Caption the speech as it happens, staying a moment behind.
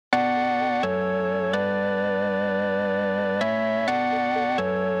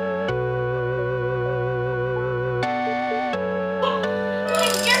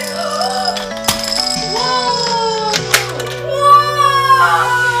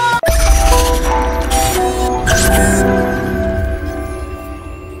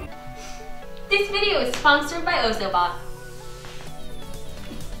Ozobot.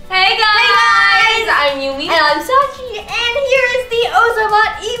 Hey guys! I'm Yumi. And I'm Sachi. And here is the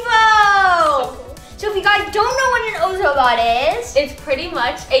Ozobot Evo! So if you guys don't know what an Ozobot is, it's pretty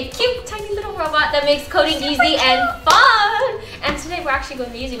much a cute, tiny little robot that makes coding easy and fun. And today we're actually going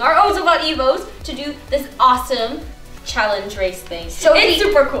to be using our Ozobot Evos to do this awesome challenge race thing. So it's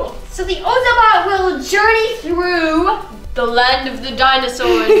super cool. So the Ozobot will journey through the land of the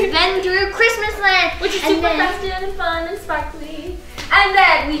dinosaurs, then through Christmas land, which is super festive and fun and sparkly. And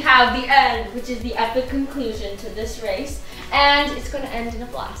then we have the end, which is the epic conclusion to this race. And it's going to end in a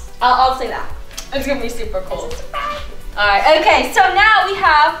blast. I'll say that. It's going to be super cool. Alright, okay, so now we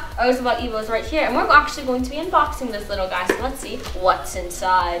have our Ozobot Evos right here. And we're actually going to be unboxing this little guy. So let's see what's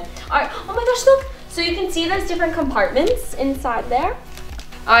inside. Alright, oh my gosh, look. So you can see there's different compartments inside there.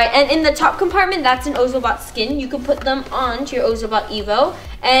 Alright, and in the top compartment, that's an Ozobot skin. You can put them onto your Ozobot Evo.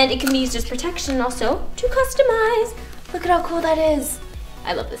 And it can be used as protection also to customize. Look at how cool that is.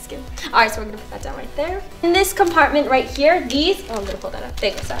 I love this skin. Alright, so we're going to put that down right there. In this compartment right here, these, oh, I'm going to pull that up.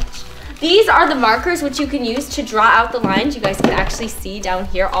 Thank you, Sachi. These are the markers which you can use to draw out the lines. You guys can actually see down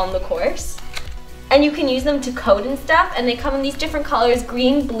here on the course. And you can use them to code and stuff. And they come in these different colors,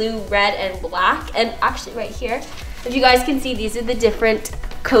 green, blue, red, and black. And actually right here, if you guys can see, these are the different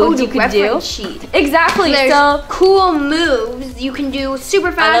codes you can do. Sheet. Exactly. There's so cool moves you can do,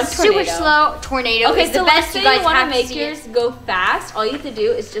 super fast, super slow. Tornado. Okay, so let's say you want to make to yours go fast. All you have to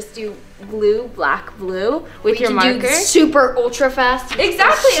do is just do blue, black, blue with your marker. Super ultra fast.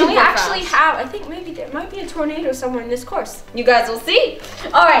 Exactly, and we actually have, I think maybe there might be a tornado somewhere in this course. You guys will see.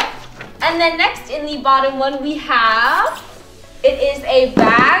 All right, and then next in the bottom one we have, it is a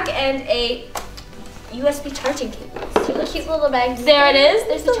bag and a USB charging cable. Super cute little bag. There it is,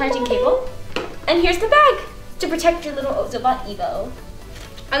 there's the charging cable. And here's the bag to protect your little Ozobot Evo.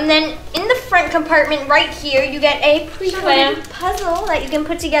 And then in the front compartment right here, you get a pre-coded puzzle that you can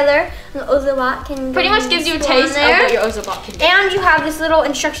put together. And the Ozobot can pretty much gives you a taste of what your Ozobot can do. And you have this little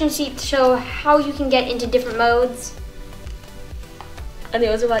instruction sheet to show how you can get into different modes. And the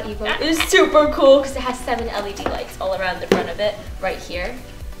Ozobot Evo is super cool because it has 7 LED lights all around the front of it, right here.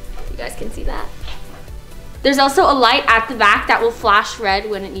 You guys can see that. There's also a light at the back that will flash red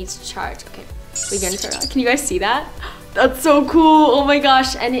when it needs to charge. Okay, we're gonna turn on. Can you guys see that? That's so cool, oh my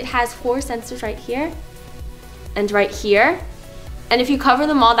gosh. And it has 4 sensors right here and right here. And if you cover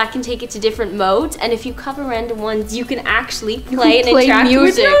them all, that can take it to different modes. And if you cover random ones, you can actually play and interact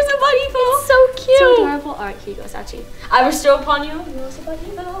with your Ozobot Evo. It's so cute. So adorable. All right, here you go, Sachi. I bestow upon you your Ozobot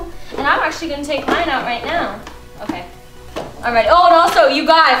Evo. And I'm actually gonna take mine out right now. Okay. All right, oh, and also, you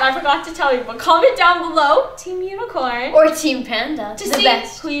guys, I forgot to tell you, but comment down below, Team Unicorn. Or Team Panda, to see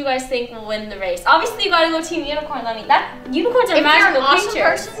who you guys think will win the race. Obviously, you gotta go Team Unicorn, I mean, unicorns are magical creatures. If you're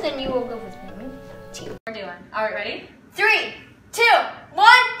an awesome person, then you will go with me. Team. We're doing. All right, ready? 3, 2, 1,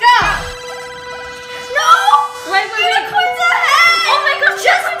 go! No! Wait. Unicorn's ahead! Oh my gosh,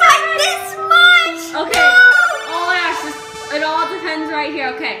 just by this much! Okay. No! Oh my gosh, it all depends right here.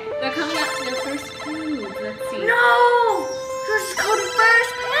 Okay, they're coming up to their first food. Let's see. No! Yours is coded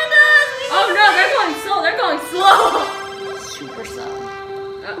first, Pandas! Oh no, they're going slow. Super slow.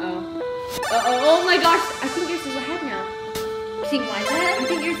 Oh my gosh, I think yours is ahead now. You think mine's ahead? I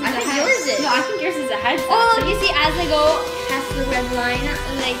think yours is ahead. Yours is. No, I think yours is ahead. Oh, you see, as they go past the red line,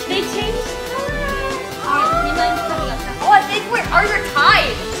 they change colors. Oh, I think we're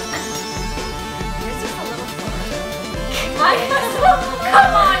tied. Yours is a little slower.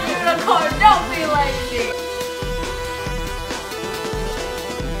 Come on, Unicorn, don't be lazy.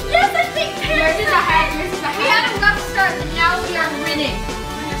 Yes, I think yours is ahead. Yours is ahead. We had a rough start, but now we are winning.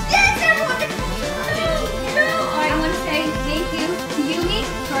 Yes, everyone! No! I want to say thank you to Yumi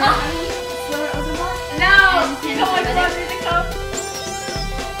for having me, slower Ozobot. No! Go on, closer to come.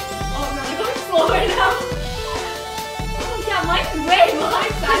 Oh no, they're going slower now. Oh yeah, mine's way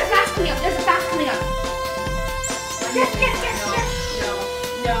behind. There's a fast coming up. There's a fast coming up. Yes.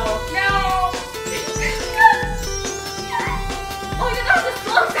 No. Oh, you got the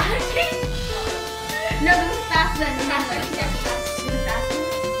slow Sachi. No, this is faster than the fast.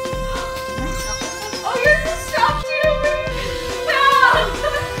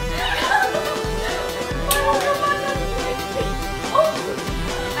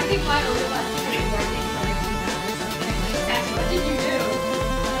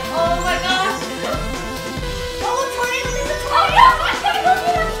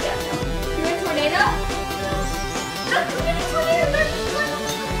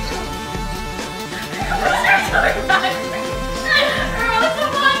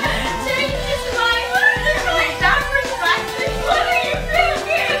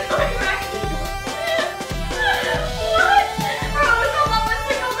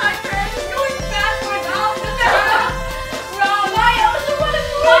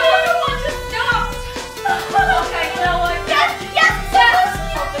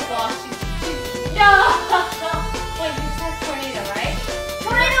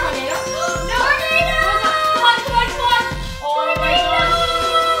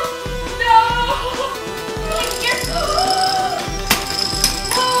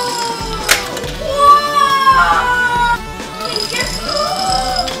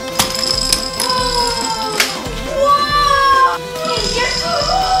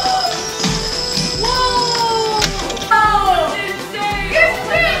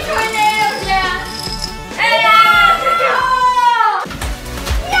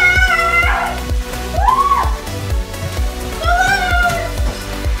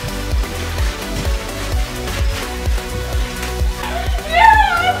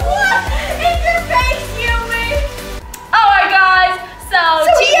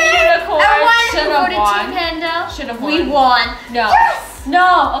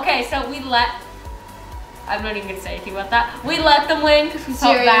 No. Okay, so I'm not even gonna say anything about that. We let them win because we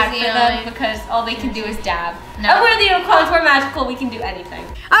felt bad for them because all they can do is dab. No. And we're the unicorns, we're magical, we can do anything.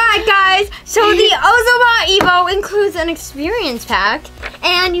 Alright guys, so the Ozobot Evo includes an experience pack.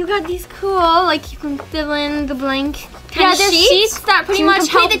 And you got these cool, like you can fill in the blank there's sheets that pretty much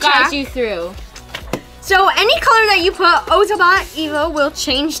help guide you through. So any color that you put, Ozobot Evo will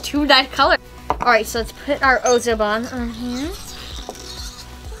change to that color. Alright, so let's put our Ozobot on here.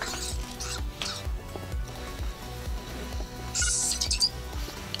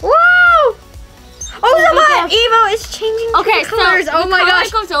 Whoa! Ozobot Evo is changing colors. So oh my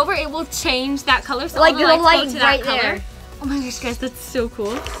gosh! When it goes over, it will change that color. So like all the light lights go to right that there. color. Oh my gosh, guys, that's so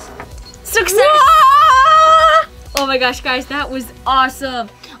cool. Success! Oh my gosh, guys, that was awesome.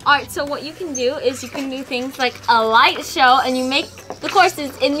 All right, so what you can do is you can do things like a light show, and you make the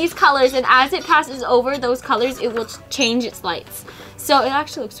courses in these colors, and as it passes over those colors, it will change its lights. So it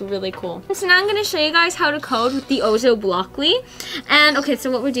actually looks really cool. So now I'm gonna show you guys how to code with the OzoBlockly. And okay,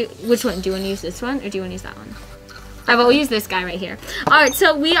 so what which one? Do you wanna use this one or do you wanna use that one? I will use this guy right here. All right,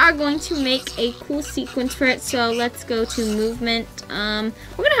 so we are going to make a cool sequence for it. So let's go to movement. We're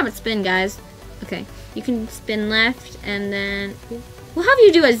gonna have it spin, guys. Okay, you can spin left and then we'll have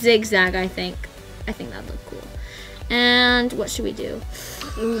you do a zigzag, I think. I think that'd look cool. And what should we do?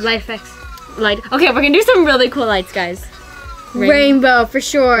 Ooh, light effects. Light. Okay, we're gonna do some really cool lights, guys. Rainbow for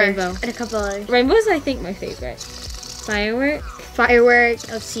sure. Rainbow. And a couple others. Rainbow's, I think, my favorite. Firework.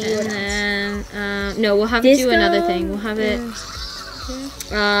 Let's see what else. And then, no, we'll have to do another thing. We'll have it,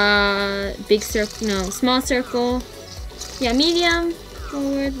 big circle, no, small circle. Yeah, medium,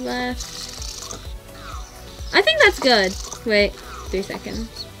 forward, left. I think that's good. Wait, 3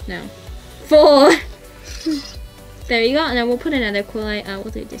 seconds. No. 4. There you go. And then we'll put another cool light.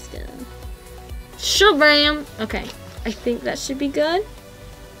 We'll do disco. Shabam. Okay. I think that should be good.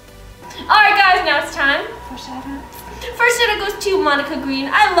 Alright guys, now it's time for shout out. First shout out goes to Monica Green.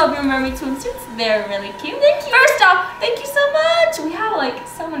 I love your mermaid swimsuits. They're really cute. Thank you. First off, thank you so much. We have like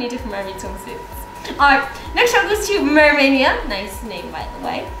so many different mermaid swimsuits. Alright, next shout out goes to Mermania. Nice name by the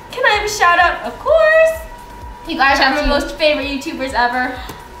way. Can I have a shout out? Of course. You guys are my most favorite YouTubers ever.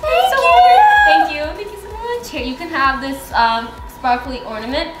 Thank you. Thank you. Thank you so much. Here, you can have this sparkly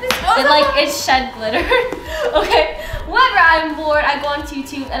ornament. It shed glitter. Okay. Whenever I'm bored, I go on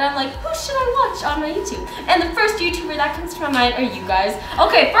YouTube and I'm like, who should I watch on my YouTube? And the first YouTuber that comes to my mind are you guys.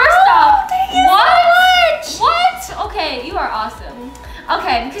 Okay, first off, thank you so much. What? Okay, you are awesome.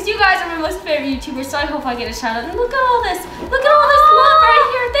 Okay, because you guys are my most favorite YouTubers, so I hope I get a shout out. And look at all this. Look at all this love right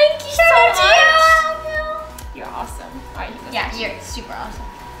here. Thank you so much. You're awesome. All right, you guys. Yeah, you're super awesome.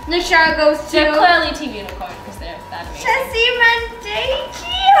 The shout goes to they're clearly Team Unicorn because they're that amazing. Chessie Mandaki.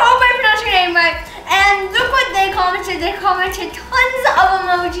 Hope I pronounced your name right. And look what they commented. They commented tons of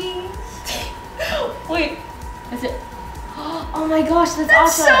emojis. Wait, is it? Oh my gosh, that's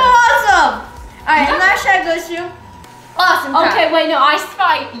awesome. So awesome. Alright, and that shout goes to awesome. Okay, wait, no, I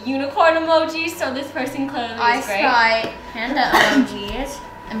spy unicorn emojis, so this person clearly is great. I spy panda emojis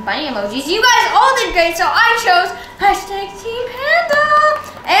and bunny emojis. You guys all did great, so I chose hashtag Team Panda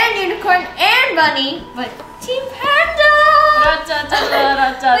and unicorn and bunny, but Team Panda.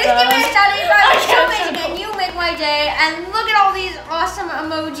 Please give me a shout out, you guys. You're so amazing and you make my day. And look at all these awesome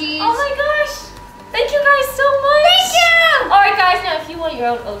emojis. Oh my gosh. Thank you guys so much. Thank you. Alright guys, now if you want your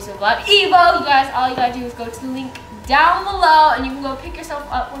own Ozobot Evo, you guys, all you gotta do is go to the link down below and you can go pick yourself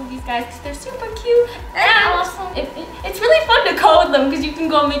up one of these guys because they're super cute. And awesome. It's really fun to code them because you can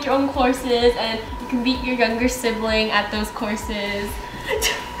go make your own courses and you can beat your younger sibling at those courses.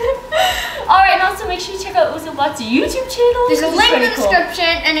 Alright, and also make sure you check out Ozobot's YouTube channel. There's a link in the description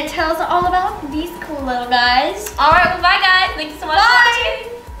and it tells all about these cool little guys. Alright, well bye guys. Thank you so much. Bye.